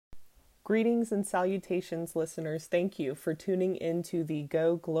Greetings and salutations, listeners. Thank you for tuning into the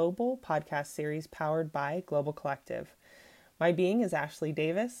Go Global podcast series powered by Global Collective. My being is Ashley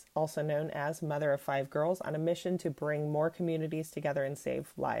Davis, also known as Mother of Five Girls, on a mission to bring more communities together and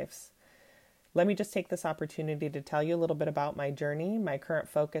save lives. Let me just take this opportunity to tell you a little bit about my journey, my current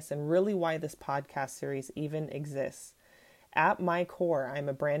focus, and really why this podcast series even exists. At my core, I'm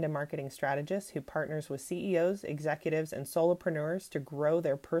a brand and marketing strategist who partners with CEOs, executives, and solopreneurs to grow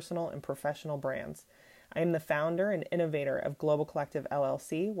their personal and professional brands. I am the founder and innovator of Global Collective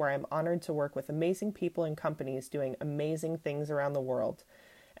LLC, where I'm honored to work with amazing people and companies doing amazing things around the world.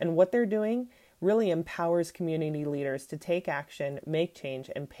 And what they're doing really empowers community leaders to take action, make change,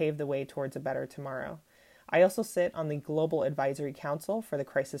 and pave the way towards a better tomorrow. I also sit on the Global Advisory Council for the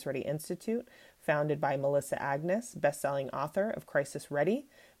Crisis Ready Institute, founded by Melissa Agnes, best-selling author of Crisis Ready,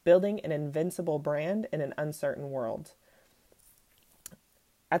 Building an Invincible Brand in an Uncertain World.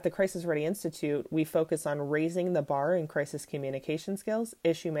 At the Crisis Ready Institute, we focus on raising the bar in crisis communication skills,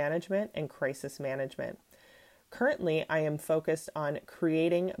 issue management, and crisis management. Currently, I am focused on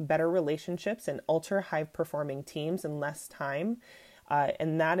creating better relationships and ultra-high-performing teams in less time,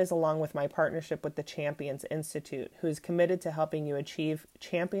 and that is along with my partnership with the Champions Institute, who is committed to helping you achieve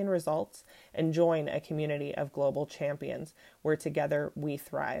champion results and join a community of global champions, where together we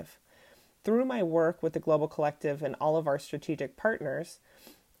thrive. Through my work with the Global Collective and all of our strategic partners,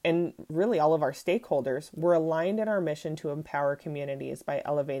 and really all of our stakeholders, we're aligned in our mission to empower communities by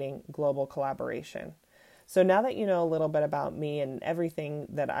elevating global collaboration. So now that you know a little bit about me and everything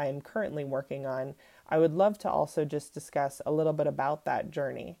that I'm currently working on, I would love to also just discuss a little bit about that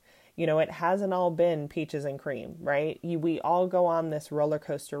journey. You know, it hasn't all been peaches and cream, right? We all go on this roller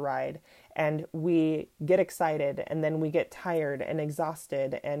coaster ride and we get excited and then we get tired and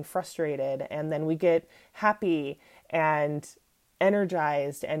exhausted and frustrated, and then we get happy and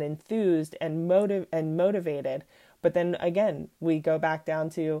energized and enthused and motivated. But then again, we go back down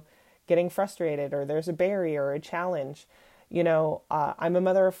to getting frustrated, or there's a barrier or a challenge. You know, I'm a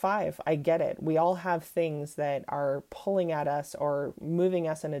mother of five. I get it. We all have things that are pulling at us or moving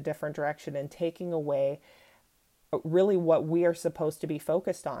us in a different direction and taking away really what we are supposed to be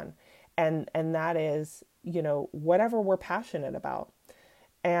focused on. And that is, you know, whatever we're passionate about.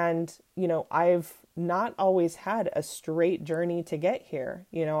 And, you know, I've not always had a straight journey to get here.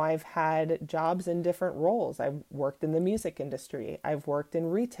 You know, I've had jobs in different roles. I've worked in the music industry. I've worked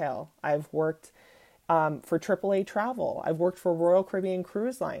in retail. I've worked for AAA travel. I've worked for Royal Caribbean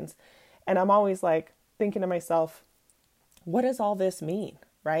Cruise Lines. And I'm always like thinking to myself, what does all this mean,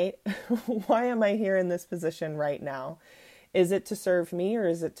 right? Why am I here in this position right now? Is it to serve me, or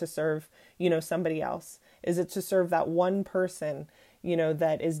is it to serve, you know, somebody else? Is it to serve that one person, you know,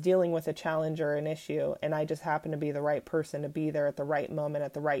 that is dealing with a challenge or an issue, and I just happen to be the right person to be there at the right moment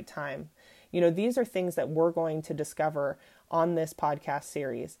at the right time? You know, these are things that we're going to discover on this podcast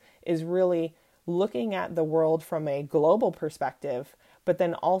series, is really looking at the world from a global perspective, but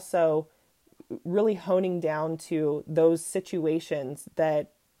then also really honing down to those situations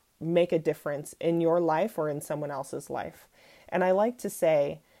that make a difference in your life or in someone else's life. And I like to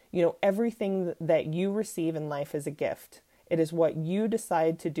say, you know, everything that you receive in life is a gift. It is what you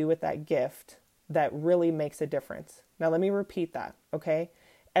decide to do with that gift that really makes a difference. Now, let me repeat that, okay?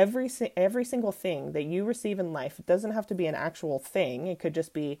 Every single thing that you receive in life, it doesn't have to be an actual thing. It could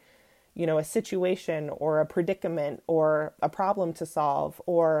just be, you know, a situation or a predicament or a problem to solve,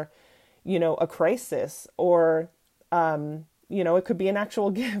 or, you know, a crisis, or, you know, it could be an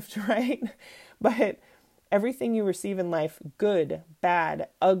actual gift, right? But everything you receive in life, good, bad,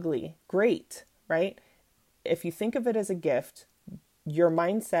 ugly, great, right? If you think of it as a gift, your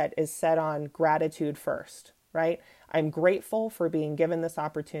mindset is set on gratitude first, right? I'm grateful for being given this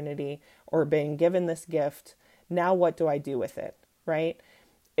opportunity or being given this gift. Now what do I do with it, right?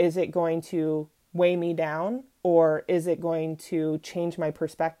 Is it going to weigh me down, or is it going to change my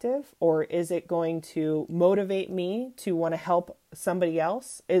perspective, or is it going to motivate me to want to help somebody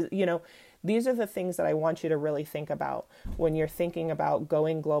else? These are the things that I want you to really think about when you're thinking about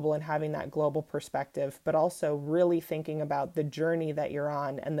going global and having that global perspective, but also really thinking about the journey that you're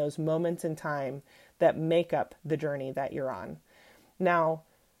on and those moments in time that make up the journey that you're on. Now,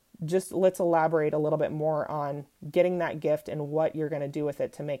 just let's elaborate a little bit more on getting that gift and what you're going to do with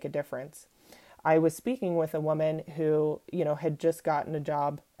it to make a difference. I was speaking with a woman who, you know, had just gotten a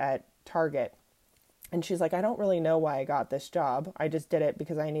job at Target. And she's like, I don't really know why I got this job. I just did it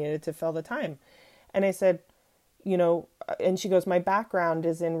because I needed to fill the time. And I said, you know, and she goes, my background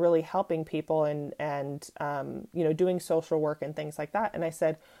is in really helping people and you know, doing social work and things like that. And I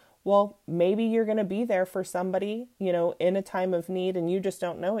said, well, maybe you're going to be there for somebody, you know, in a time of need, and you just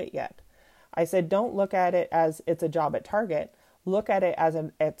don't know it yet. I said, don't look at it as it's a job at Target. Look at it as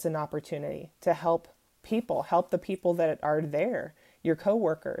it's an opportunity to help people, help the people that are there, your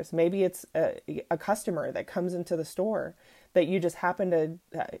coworkers. Maybe it's a customer that comes into the store that you just happen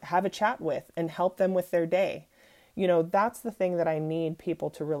to have a chat with and help them with their day. That's the thing that I need people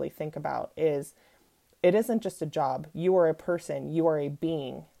to really think about is it isn't just a job. You are a person. You are a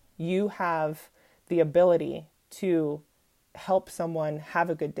being. You have the ability to help someone have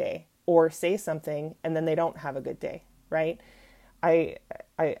a good day or say something and then they don't have a good day, right? I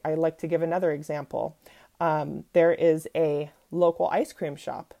like to give another example. There is a local ice cream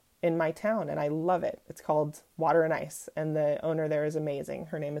shop in my town and I love it. It's called Water and Ice and the owner there is amazing.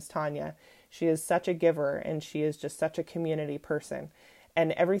 Her name is Tanya. She is such a giver and she is just such a community person.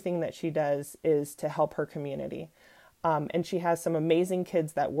 And everything that she does is to help her community. And she has some amazing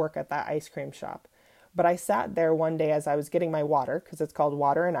kids that work at that ice cream shop. But I sat there one day as I was getting my water, because it's called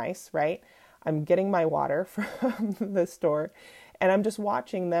Water and Ice, right? I'm getting my water from the store, and I'm just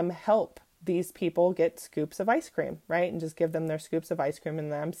watching them help these people get scoops of ice cream, right? And just give them their scoops of ice cream, and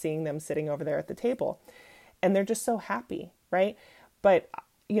then I'm seeing them sitting over there at the table. And they're just so happy, right? But,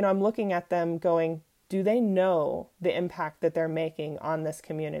 I'm looking at them going, do they know the impact that they're making on this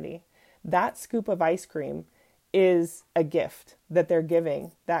community? That scoop of ice cream is a gift that they're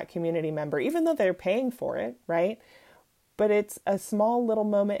giving that community member, even though they're paying for it, right? But it's a small little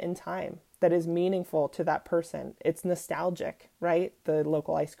moment in time that is meaningful to that person. It's nostalgic, right? The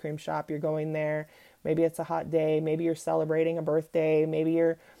local ice cream shop, you're going there. Maybe it's a hot day. Maybe you're celebrating a birthday. Maybe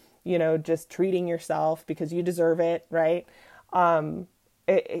you're, just treating yourself because you deserve it, right?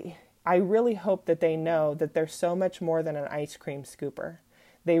 I really hope that they know that they're so much more than an ice cream scooper.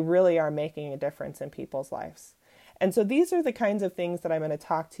 They really are making a difference in people's lives. And so these are the kinds of things that I'm going to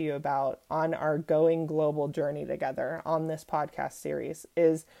talk to you about on our Going Global journey together on this podcast series,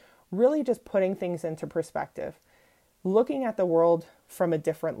 is really just putting things into perspective, looking at the world from a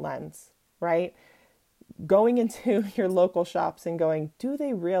different lens, right? Going into your local shops and going, do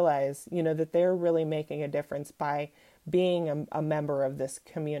they realize, that they're really making a difference by being a member of this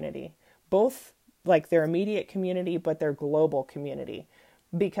community, both like their immediate community, but their global community?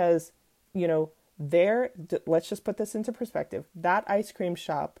 Because, let's just put this into perspective. That ice cream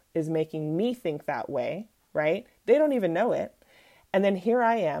shop is making me think that way, right? They don't even know it. And then here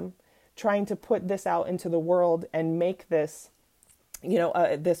I am trying to put this out into the world and make this,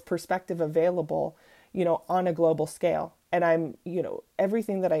 this perspective available, on a global scale. And I'm,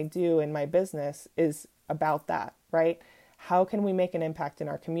 everything that I do in my business is about that, right? How can we make an impact in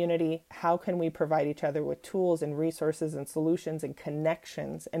our community? How can we provide each other with tools and resources and solutions and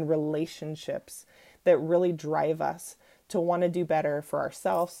connections and relationships that really drive us to want to do better for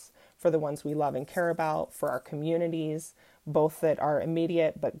ourselves, for the ones we love and care about, for our communities, both that are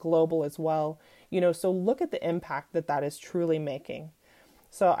immediate but global as well. So look at the impact that is truly making.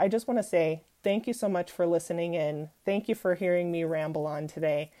 So I just want to say thank you so much for listening in. Thank you for hearing me ramble on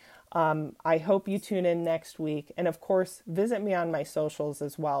today. I hope you tune in next week. And of course, visit me on my socials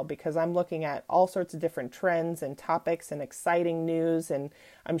as well, because I'm looking at all sorts of different trends and topics and exciting news. And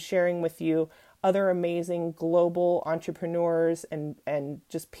I'm sharing with you other amazing global entrepreneurs and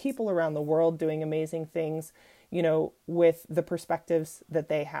just people around the world doing amazing things, with the perspectives that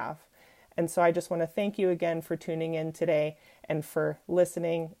they have. And so I just want to thank you again for tuning in today and for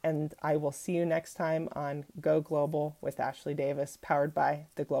listening. And I will see you next time on Go Global with Ashley Davis, powered by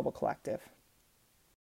The Global Collective.